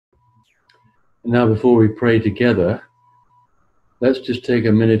And now, before we pray together, let's just take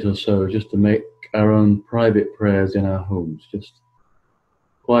a minute or so just to make our own private prayers in our homes, just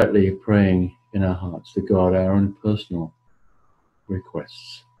quietly praying in our hearts to God, our own personal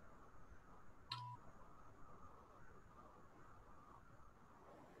requests.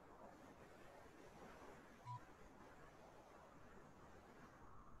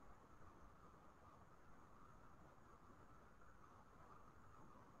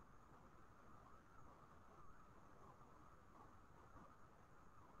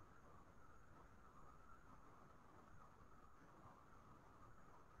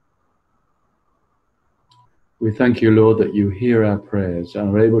 We thank you, Lord, that you hear our prayers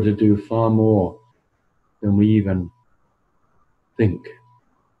and are able to do far more than we even think.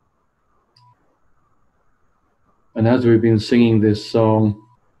 And as we've been singing this song,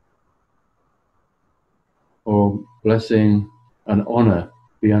 "Oh, blessing and honor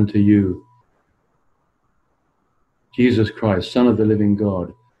be unto you, Jesus Christ, Son of the living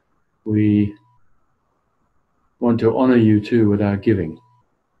God," we want to honor you too with our giving.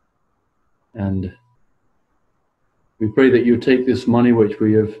 And we pray that you take this money which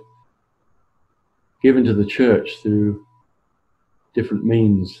we have given to the church through different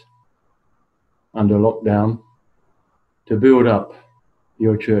means under lockdown to build up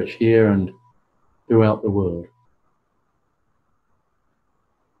your church here and throughout the world.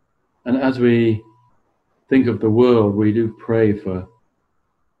 And as we think of the world, we do pray for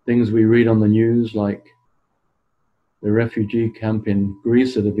things we read on the news, like the refugee camp in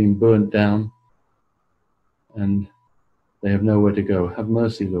Greece that have been burnt down and they have nowhere to go. Have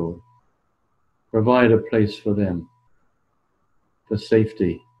mercy, Lord. Provide a place for them, for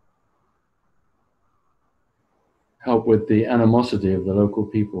safety. Help with the animosity of the local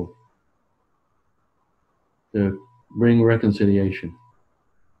people to bring reconciliation.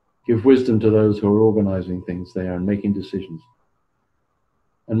 Give wisdom to those who are organizing things there and making decisions.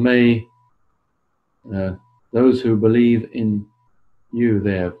 And may those who believe in you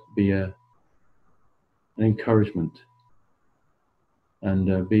there be an encouragement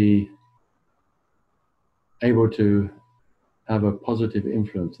and be able to have a positive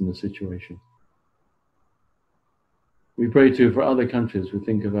influence in the situation. We pray too for other countries. We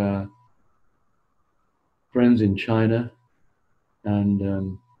think of our friends in China,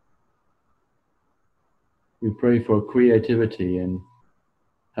 and we pray for creativity in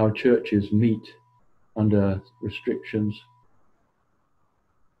how churches meet under restrictions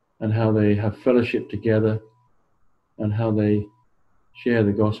and how they have fellowship together and how they share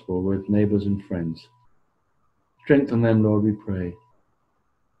the gospel with neighbors and friends. Strengthen them, Lord, we pray.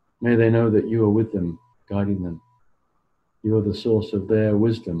 May they know that you are with them, guiding them. You are the source of their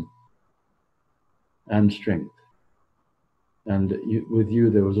wisdom and strength. And with you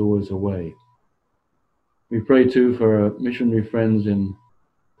there was always a way. We pray too for our missionary friends in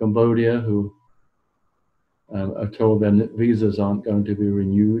Cambodia who are told their visas aren't going to be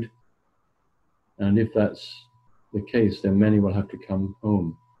renewed. And if that's the case, then many will have to come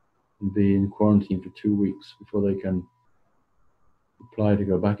home and be in quarantine for 2 weeks before they can apply to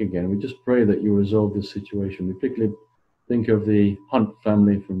go back again. We just pray that you resolve this situation. We particularly think of the Hunt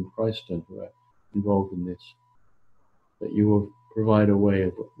family from Christchurch who are involved in this, that you will provide a way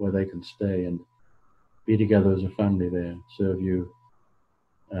where they can stay and be together as a family there, serve you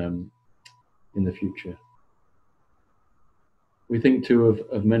in the future. We think too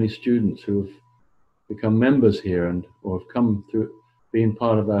of many students who have become members here or have come through being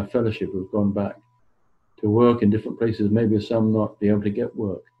part of our fellowship, who've gone back to work in different places, maybe some not be able to get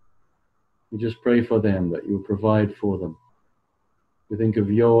work. We just pray for them that you will provide for them. We think of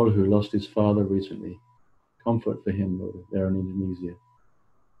Yoel, who lost his father recently. Comfort for him, Lord, there in Indonesia.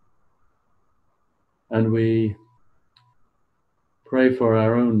 And we pray for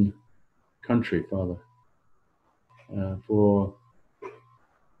our own country, Father, for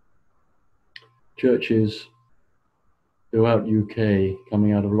churches throughout UK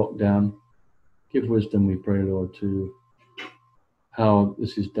coming out of lockdown. Give wisdom, we pray, Lord, to how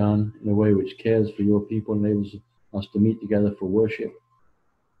this is done in a way which cares for your people, enables us to meet together for worship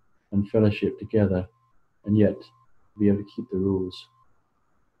and fellowship together, and yet be able to keep the rules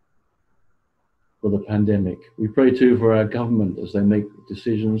for the pandemic. We pray too for our government as they make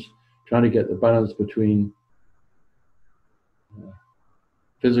decisions, trying to get the balance between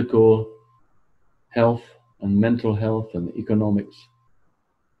physical health and mental health and economics.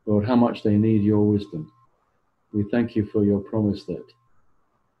 Lord, how much they need your wisdom. We thank you for your promise that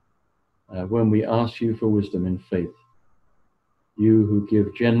when we ask you for wisdom in faith, you who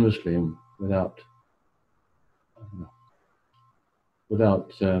give generously and without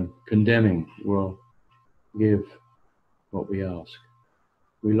without condemning, will give what we ask.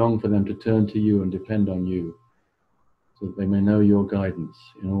 We long for them to turn to you and depend on you, so that they may know your guidance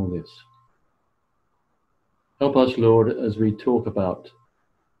in all this. Help us, Lord, as we talk about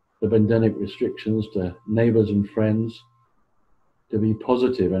the pandemic restrictions to neighbours and friends, to be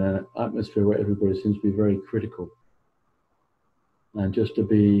positive in an atmosphere where everybody seems to be very critical, and just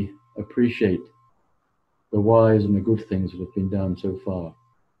to appreciate the wise and the good things that have been done so far,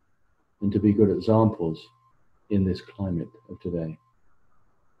 and to be good examples in this climate of today.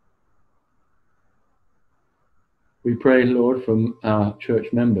 We pray, Lord, from our church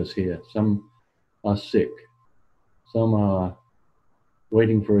members here. Some are sick, some are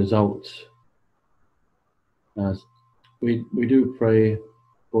waiting for results. We do pray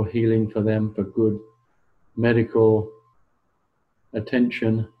for healing for them, for good medical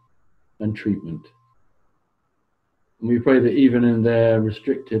attention and treatment. And we pray that even in their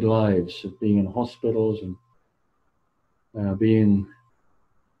restricted lives of being in hospitals and being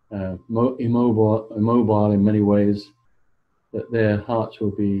immobile in many ways, that their hearts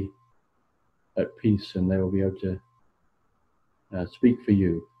will be at peace and they will be able to speak for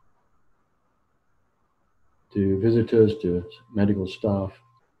you to visitors, to medical staff,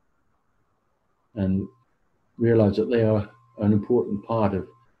 and realize that they are an important part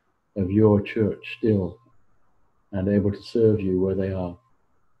of your church still, and able to serve you where they are.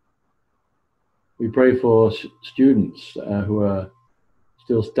 We pray for students who are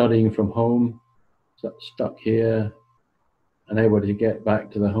still studying from home, stuck here, unable to get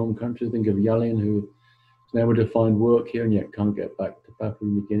back to their home country. Think of Yalin, who is able to find work here and yet can't get back to Papua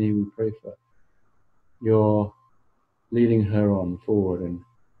New Guinea. We pray for your leading her on forward and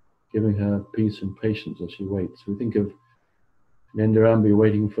giving her peace and patience as she waits. We think of Nendarambi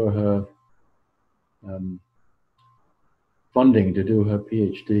waiting for her funding to do her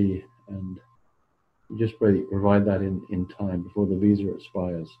PhD, and we just pray that you provide that in time before the visa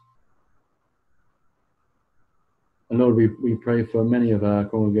expires. And Lord, we pray for many of our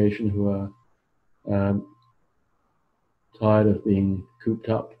congregation who are tired of being cooped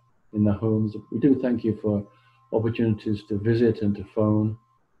up in their homes. We do thank you for opportunities to visit and to phone.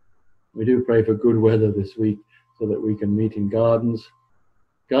 We do pray for good weather this week so that we can meet in gardens.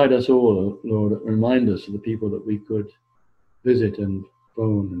 Guide us all, Lord, remind us of the people that we could visit and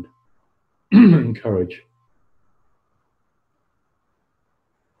phone and encourage.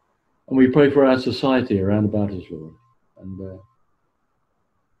 And we pray for our society around about us, Lord, and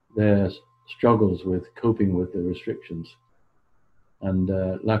their struggles with coping with the restrictions and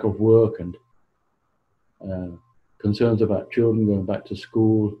lack of work and concerns about children going back to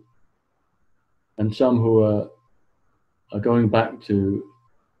school, and some who are going back to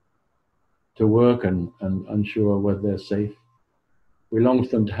work and unsure whether they're safe. We long for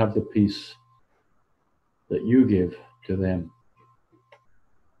them to have the peace that you give to them.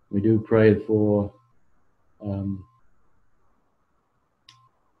 We do pray for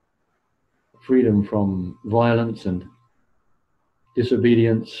freedom from violence and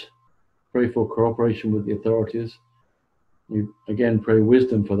disobedience. Pray for cooperation with the authorities. We again pray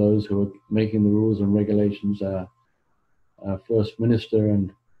wisdom for those who are making the rules and regulations, our First Minister,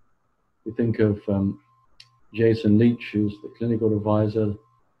 and we think of Jason Leach, who's the clinical advisor,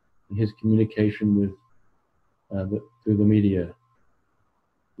 and his communication with through the media.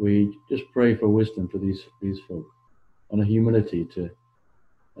 We just pray for wisdom for these folk, and a humility to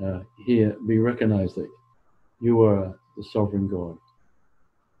be recognized that you are the sovereign God.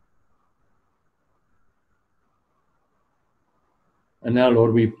 And now,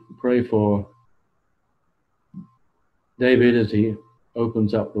 Lord, we pray for David as he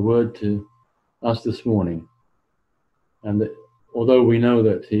opens up the word to us this morning. And that although we know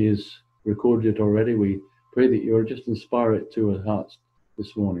that he has recorded it already, we pray that you will just inspire it to our hearts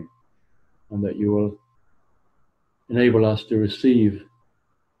this morning, and that you will enable us to receive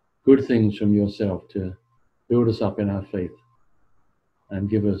good things from yourself to build us up in our faith and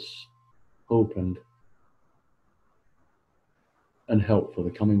give us hope and help for the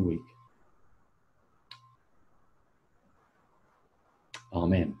coming week.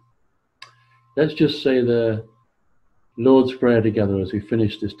 Amen. Let's just say the Lord's Prayer together as we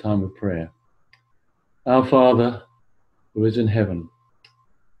finish this time of prayer. Our Father, who is in heaven,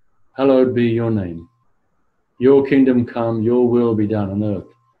 hallowed be your name. Your kingdom come, your will be done on earth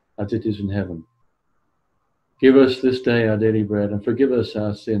as it is in heaven. Give us this day our daily bread, and forgive us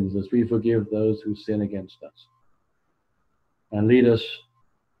our sins as we forgive those who sin against us. And lead us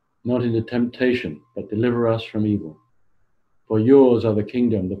not into temptation, but deliver us from evil. For yours are the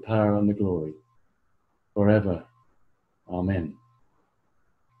kingdom, the power, and the glory, forever. Amen.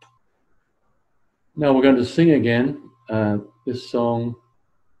 Now we're going to sing again this song,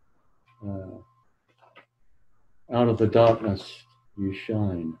 Out of the Darkness You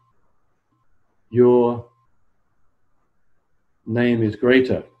Shine. Your name is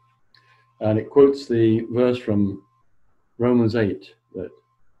greater. And it quotes the verse from Romans 8, that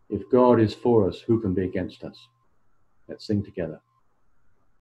if God is for us, who can be against us? Let's sing together.